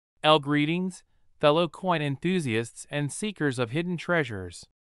Greetings, fellow coin enthusiasts and seekers of hidden treasures.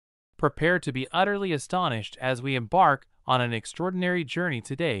 Prepare to be utterly astonished as we embark on an extraordinary journey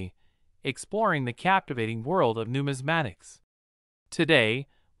today, exploring the captivating world of numismatics. Today,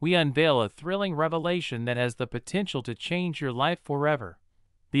 we unveil a thrilling revelation that has the potential to change your life forever.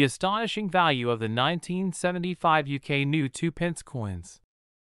 The astonishing value of the 1975 UK new 2p coins.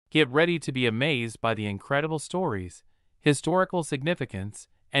 Get ready to be amazed by the incredible stories, historical significance,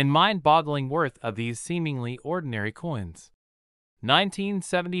 and mind-boggling worth of these seemingly ordinary coins.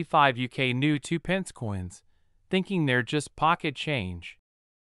 1975 UK new 2p coins, thinking they're just pocket change.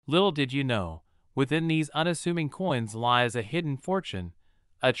 Little did you know, within these unassuming coins lies a hidden fortune,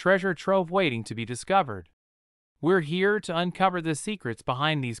 a treasure trove waiting to be discovered. We're here to uncover the secrets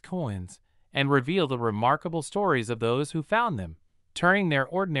behind these coins and reveal the remarkable stories of those who found them, turning their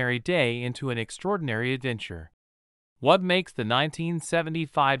ordinary day into an extraordinary adventure. What makes the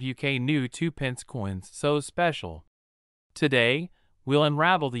 1975 UK new 2p coins so special? Today, we'll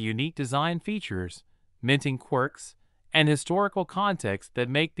unravel the unique design features, minting quirks, and historical context that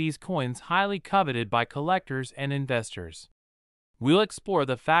make these coins highly coveted by collectors and investors. We'll explore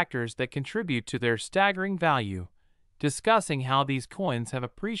the factors that contribute to their staggering value, discussing how these coins have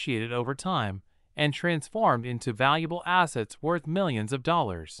appreciated over time and transformed into valuable assets worth millions of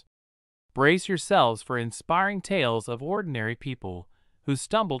dollars. Brace yourselves for inspiring tales of ordinary people who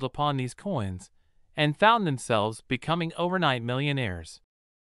stumbled upon these coins and found themselves becoming overnight millionaires.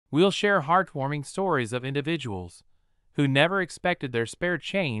 We'll share heartwarming stories of individuals who never expected their spare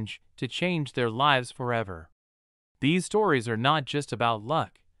change to change their lives forever. These stories are not just about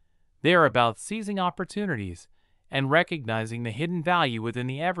luck. They are about seizing opportunities and recognizing the hidden value within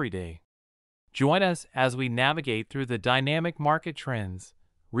the everyday. Join us as we navigate through the dynamic market trends,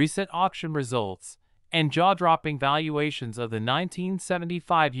 recent auction results, and jaw-dropping valuations of the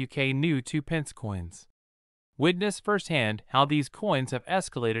 1975 UK new 2p coins. Witness firsthand how these coins have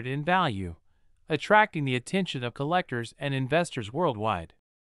escalated in value, attracting the attention of collectors and investors worldwide.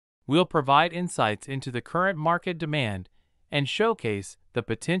 We'll provide insights into the current market demand and showcase the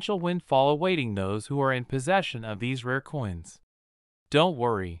potential windfall awaiting those who are in possession of these rare coins. Don't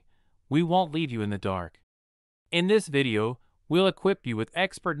worry, we won't leave you in the dark. In this video, we'll equip you with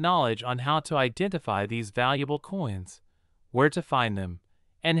expert knowledge on how to identify these valuable coins, where to find them,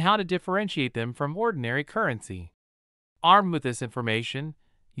 and how to differentiate them from ordinary currency. Armed with this information,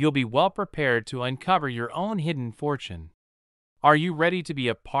 you'll be well prepared to uncover your own hidden fortune. Are you ready to be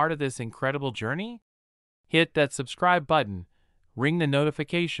a part of this incredible journey? Hit that subscribe button, ring the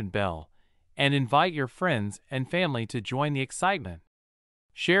notification bell, and invite your friends and family to join the excitement.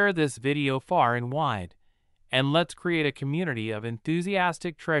 Share this video far and wide, and let's create a community of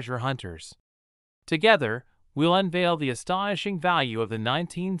enthusiastic treasure hunters. Together, we'll unveil the astonishing value of the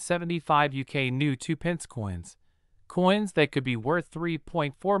 1975 UK new 2p coins that could be worth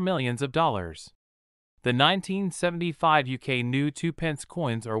 $3.4 million. The 1975 UK new 2p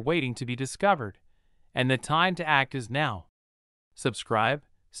coins are waiting to be discovered, and the time to act is now. Subscribe,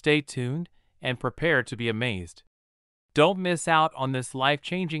 stay tuned, and prepare to be amazed. Don't miss out on this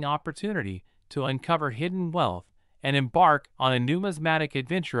life-changing opportunity to uncover hidden wealth and embark on a numismatic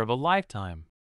adventure of a lifetime.